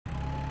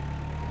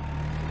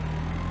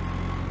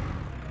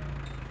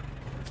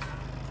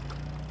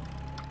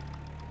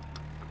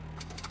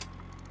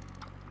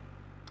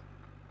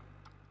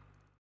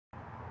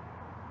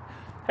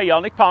Hey y'all,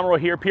 Nick Pomeroy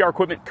here, PR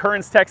Equipment,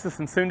 Kearns, Texas,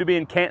 and soon to be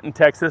in Canton,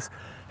 Texas.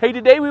 Hey,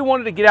 today we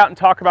wanted to get out and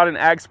talk about an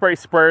ag spray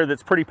sprayer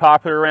that's pretty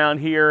popular around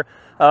here.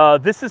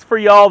 This is for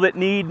y'all that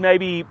need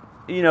maybe,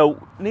 need a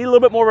little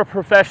bit more of a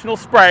professional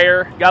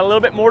sprayer, got a little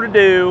bit more to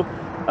do,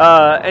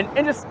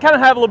 and just kind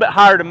of have a little bit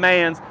higher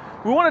demands.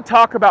 We want to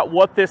talk about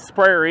what this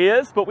sprayer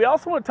is, but we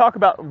also want to talk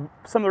about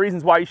some of the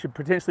reasons why you should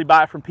potentially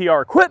buy it from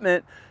PR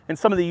Equipment and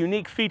some of the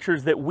unique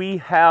features that we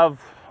have,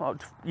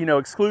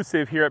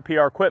 exclusive here at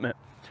PR Equipment.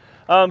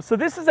 So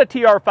this is a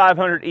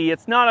TR500E.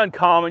 It's not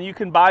uncommon. You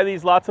can buy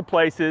these lots of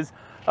places.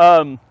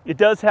 It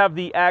does have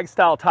the ag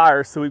style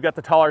tires, so we've got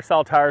the taller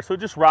style tires, so it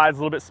just rides a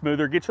little bit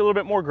smoother, gets you a little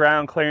bit more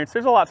ground clearance.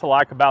 There's a lot to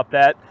like about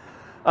that.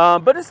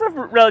 But it's a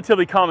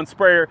relatively common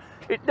sprayer.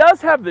 It does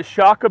have the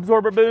shock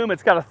absorber boom.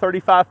 It's got a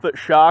 35-foot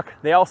shock.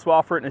 They also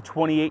offer it in a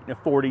 28 and a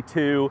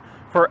 42.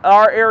 For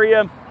our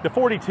area, the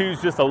 42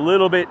 is just a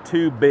little bit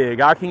too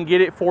big. I can get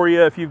it for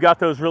you if you've got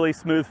those really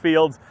smooth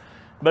fields,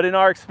 but in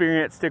our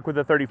experience, stick with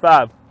the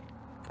 35.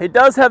 It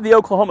does have the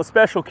Oklahoma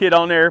Special kit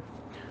on there,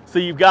 so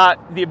you've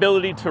got the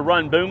ability to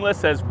run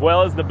boomless as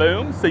well as the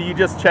boom. So you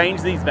just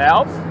change these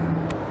valves,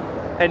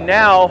 and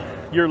now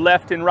your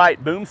left and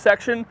right boom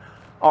section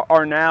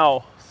are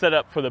now set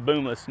up for the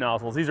boomless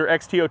nozzles. These are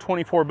XTO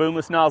 24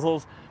 boomless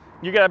nozzles.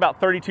 You got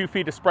about 32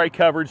 feet of spray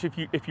coverage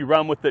if you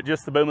run with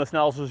just the boomless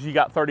nozzles. You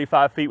got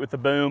 35 feet with the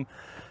boom.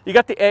 You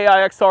got the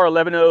AIXR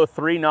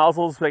 1103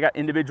 nozzles. They got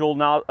individual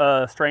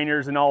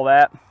strainers and all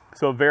that.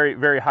 So very,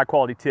 very high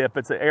quality tip.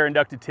 It's an air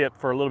inducted tip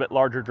for a little bit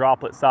larger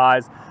droplet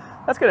size.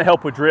 That's going to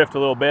help with drift a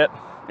little bit.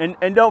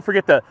 And don't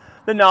forget the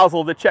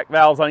nozzle, the check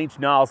valves on each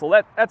nozzle.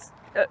 That's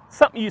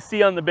something you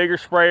see on the bigger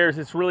sprayers.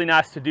 It's really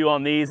nice to do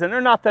on these, and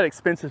they're not that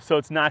expensive, so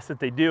it's nice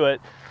that they do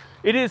it.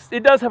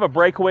 It does have a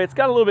breakaway. It's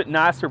got a little bit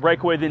nicer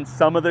breakaway than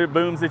some of the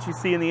booms that you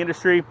see in the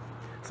industry.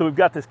 So we've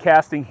got this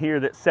casting here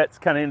that sets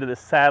kind of into the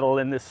saddle,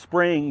 and this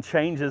spring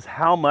changes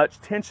how much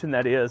tension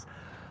that is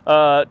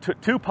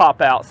to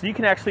pop out. So you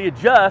can actually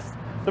adjust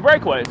the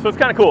breakaway. So it's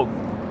kind of cool.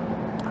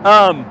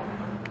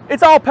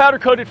 It's all powder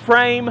coated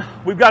frame.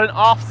 We've got an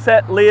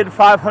offset lid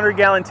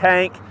 500-gallon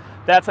tank.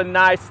 That's a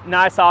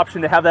nice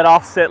option to have that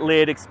offset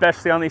lid,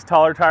 especially on these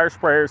taller tire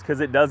sprayers, because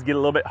it does get a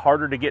little bit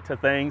harder to get to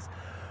things.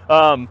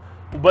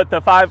 But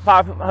the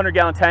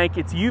 500-gallon tank,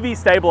 it's UV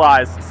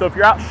stabilized. So if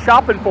you're out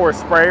shopping for a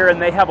sprayer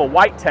and they have a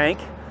white tank,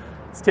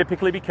 it's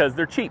typically because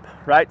they're cheap,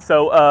 right?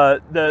 So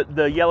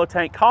the yellow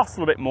tank costs a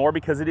little bit more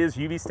because it is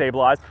UV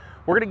stabilized.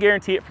 We're going to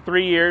guarantee it for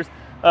 3 years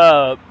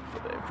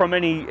from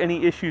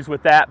any issues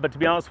with that. But to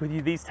be honest with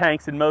you, these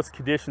tanks in most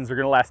conditions are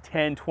going to last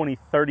 10, 20,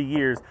 30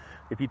 years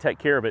if you take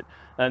care of it.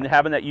 And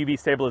having that UV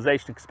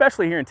stabilization,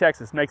 especially here in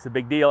Texas, makes a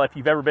big deal. If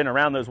you've ever been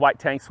around those white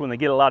tanks when they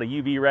get a lot of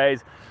UV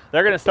rays,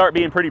 they're going to start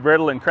being pretty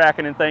brittle and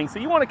cracking and things. So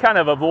you want to kind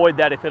of avoid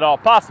that if at all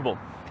possible.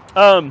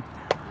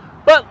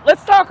 But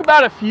let's talk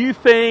about a few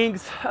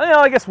things.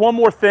 I guess one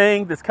more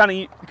thing that's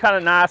kind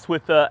of nice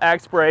with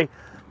ag spray.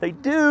 They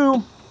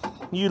do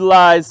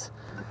utilize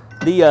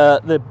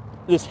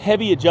this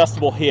heavy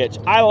adjustable hitch.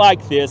 I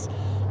like this.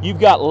 You've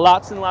got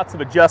lots and lots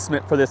of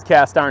adjustment for this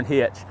cast iron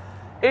hitch.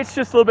 It's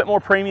just a little bit more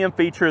premium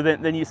feature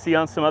than you see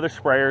on some other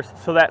sprayers,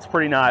 so that's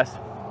pretty nice.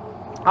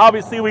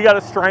 Obviously, we got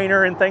a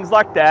strainer and things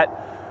like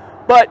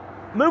that. But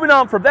moving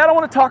on from that, I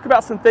want to talk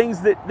about some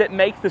things that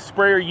make the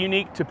sprayer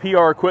unique to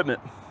PR Equipment.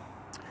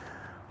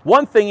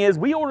 One thing is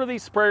we order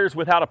these sprayers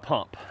without a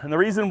pump. And the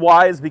reason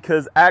why is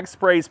because Ag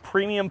Spray's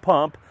premium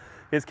pump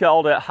is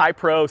called a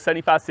Hi-Pro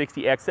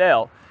 7560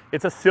 XL.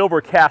 It's a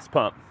silver cast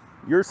pump.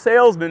 Your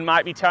salesman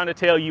might be trying to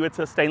tell you it's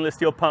a stainless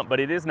steel pump, but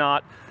it is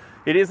not.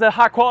 It is a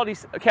high quality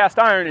cast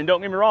iron, and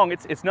don't get me wrong,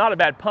 it's not a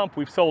bad pump.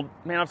 I've sold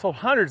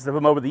hundreds of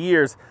them over the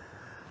years.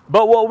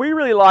 But what we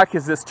really like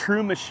is this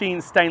true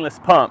machine stainless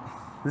pump.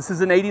 This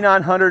is an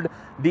 8900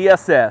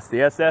 DSS.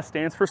 The SS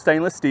stands for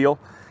stainless steel.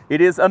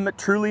 It is a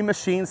truly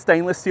machine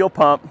stainless steel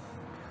pump.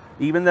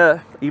 Even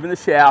the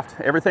shaft,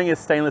 everything is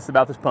stainless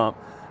about this pump.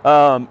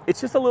 It's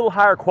just a little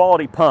higher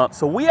quality pump.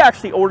 So we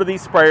actually order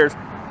these sprayers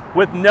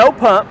with no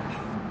pump,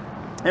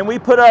 and we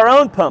put our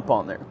own pump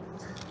on there.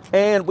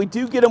 And we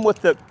do get them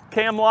with the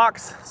cam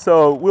locks,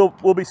 so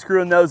we'll be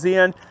screwing those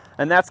in,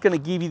 and that's going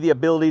to give you the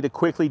ability to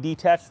quickly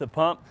detach the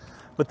pump.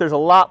 But there's a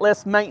lot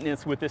less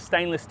maintenance with this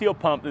stainless steel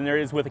pump than there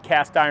is with a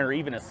cast iron or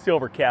even a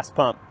silver cast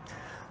pump.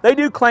 They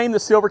do claim the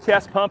silver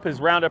cast pump is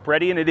Roundup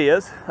ready, and it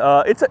is.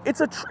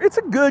 It's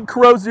a good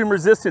corrosion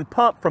resistant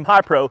pump from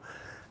Hi-Pro.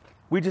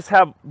 We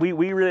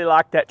really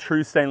like that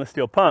true stainless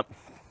steel pump.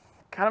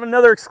 Kind of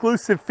another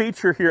exclusive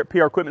feature here at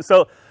PR Equipment.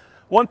 So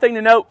one thing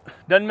to note,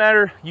 doesn't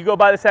matter, you go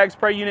buy this ag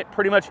spray unit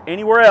pretty much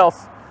anywhere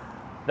else,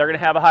 they're going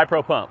to have a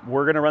Hi-Pro pump.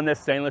 We're going to run this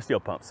stainless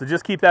steel pump. So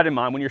just keep that in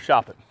mind when you're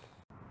shopping.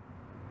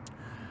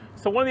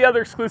 So one of the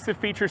other exclusive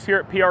features here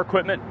at PR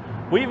Equipment,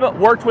 we've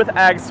worked with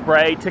Ag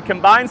Spray to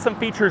combine some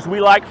features we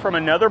like from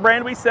another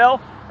brand we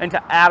sell and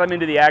to add them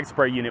into the Ag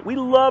Spray unit. We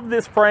love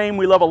this frame.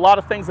 We love a lot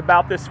of things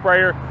about this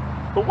sprayer.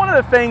 But one of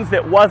the things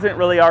that wasn't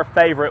really our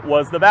favorite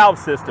was the valve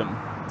system.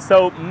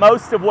 So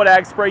most of what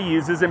Ag Spray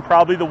uses, and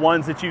probably the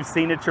ones that you've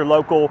seen at your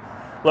local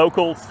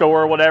local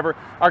store or whatever,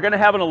 are going to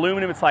have an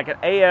aluminum, it's like an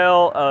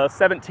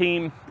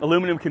AL17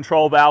 aluminum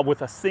control valve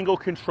with a single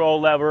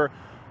control lever.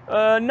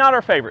 Not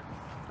our favorite.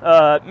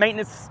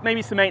 Maintenance,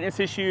 maybe some maintenance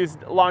issues,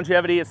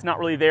 longevity, it's not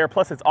really there.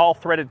 Plus it's all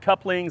threaded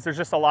couplings. There's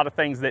just a lot of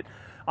things that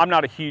I'm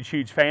not a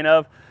huge fan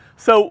of.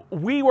 So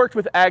we worked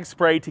with Ag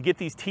Spray to get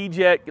these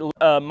T-Jet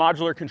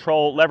modular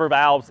control lever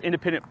valves,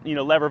 independent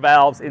lever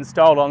valves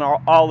installed on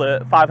all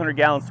the 500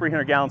 gallons,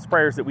 300 gallon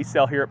sprayers that we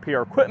sell here at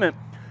PR Equipment.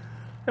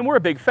 And we're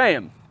a big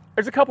fan.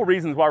 There's a couple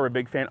reasons why we're a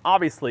big fan.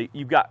 Obviously,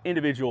 you've got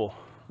individual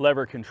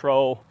lever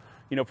control,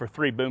 for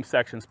 3 boom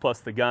sections plus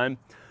the gun.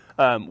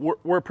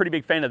 We're a pretty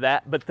big fan of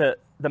that, but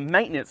the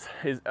maintenance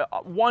is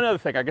one other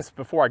thing. I guess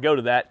before I go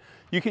to that,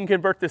 you can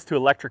convert this to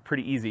electric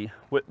pretty easy.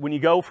 When you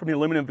go from the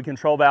aluminum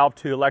control valve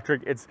to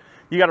electric,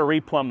 you got to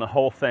replumb the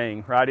whole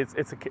thing, right? It's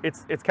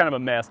kind of a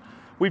mess.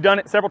 We've done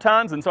it several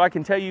times, and so I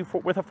can tell you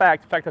with a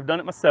fact. In fact, I've done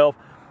it myself.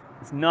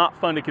 It's not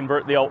fun to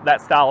convert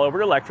that style over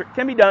to electric.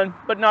 Can be done,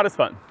 but not as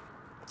fun.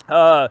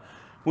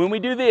 When we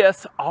do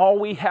this, all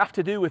we have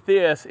to do with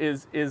this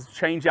is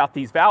change out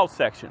these valve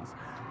sections.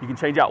 You can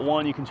change out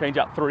 1, you can change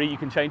out 3, you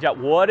can change out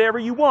whatever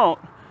you want,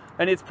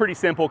 and it's pretty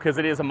simple because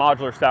it is a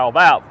modular style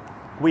valve.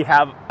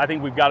 I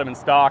think we've got them in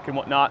stock and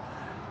whatnot.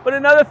 But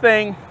another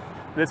thing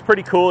that's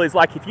pretty cool is,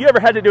 like, if you ever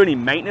had to do any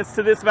maintenance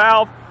to this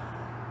valve,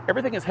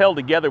 everything is held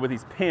together with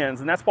these pins,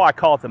 and that's why I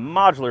call it the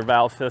modular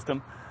valve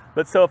system.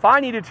 But so if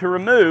I needed to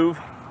remove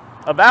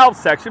a valve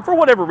section for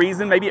whatever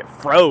reason, maybe it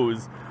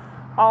froze,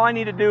 all I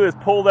need to do is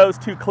pull those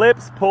 2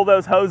 clips, pull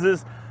those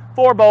hoses,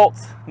 4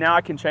 bolts. Now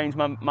I can change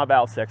my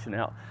valve section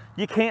out.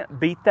 You can't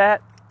beat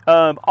that.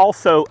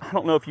 Also, I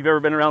don't know if you've ever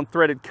been around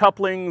threaded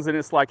couplings, and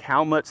it's like,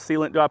 how much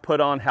sealant do I put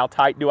on? How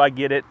tight do I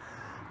get it?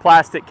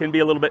 Plastic can be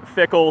a little bit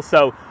fickle.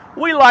 So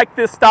we like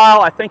this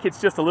style. I think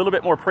it's just a little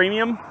bit more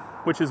premium,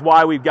 which is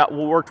why we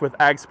worked with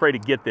Ag Spray to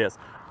get this.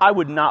 I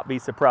would not be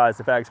surprised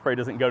if Ag Spray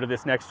doesn't go to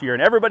this next year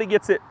and everybody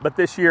gets it, but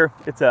this year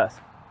it's us.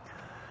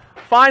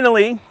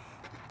 Finally,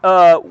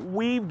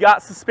 we've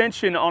got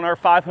suspension on our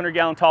 500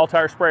 gallon tall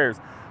tire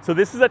sprayers. So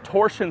this is a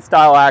torsion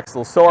style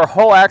axle. So our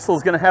whole axle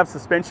is going to have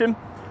suspension.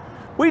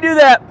 We do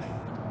that,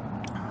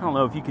 I don't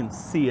know if you can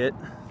see it,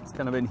 it's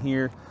kind of in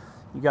here.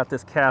 You got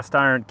this cast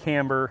iron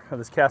camber, or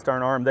this cast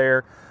iron arm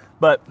there,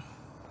 but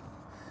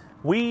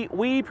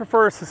we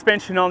prefer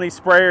suspension on these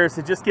sprayers.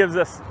 It just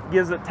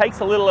takes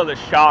a little of the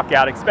shock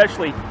out,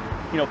 especially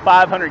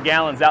 500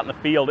 gallons out in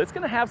the field. It's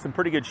going to have some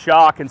pretty good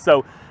shock, and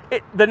so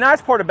the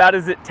nice part about it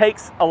is it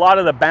takes a lot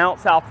of the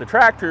bounce off the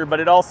tractor, but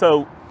it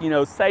also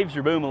saves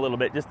your boom a little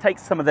bit. Just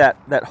takes some of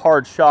that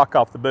hard shock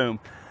off the boom.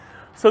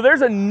 So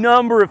there's a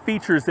number of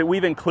features that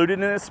we've included in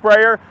this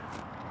sprayer.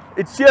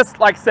 It's just,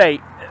 like, say,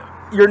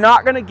 you're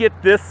not going to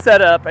get this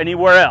set up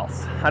anywhere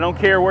else. I don't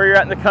care where you're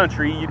at in the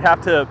country. You'd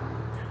have to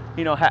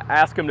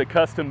ask them to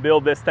custom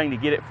build this thing to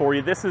get it for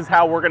you. This is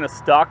how we're going to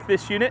stock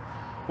this unit.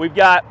 We've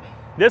got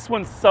this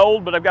one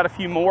sold, but I've got a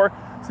few more.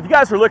 So if you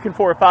guys are looking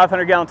for a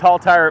 500 gallon tall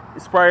tire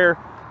sprayer,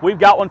 we've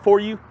got one for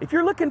you. If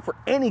you're looking for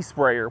any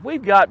sprayer,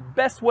 we've got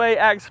Best Way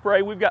Ag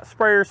Spray. We've got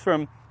sprayers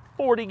from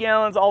 40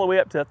 gallons all the way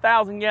up to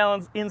 1,000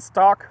 gallons in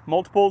stock,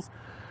 multiples.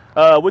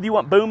 Whether you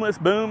want boomless,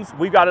 booms,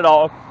 we've got it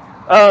all.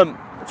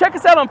 Check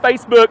us out on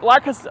Facebook,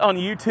 like us on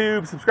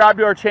YouTube, subscribe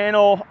to our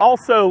channel.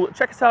 Also,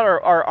 check us out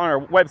on our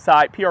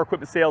website,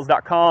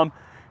 prequipmentsales.com.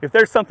 If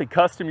there's something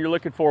custom you're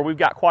looking for, we've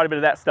got quite a bit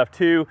of that stuff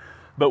too.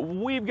 But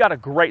we've got a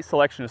great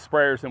selection of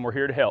sprayers, and we're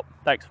here to help.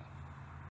 Thanks.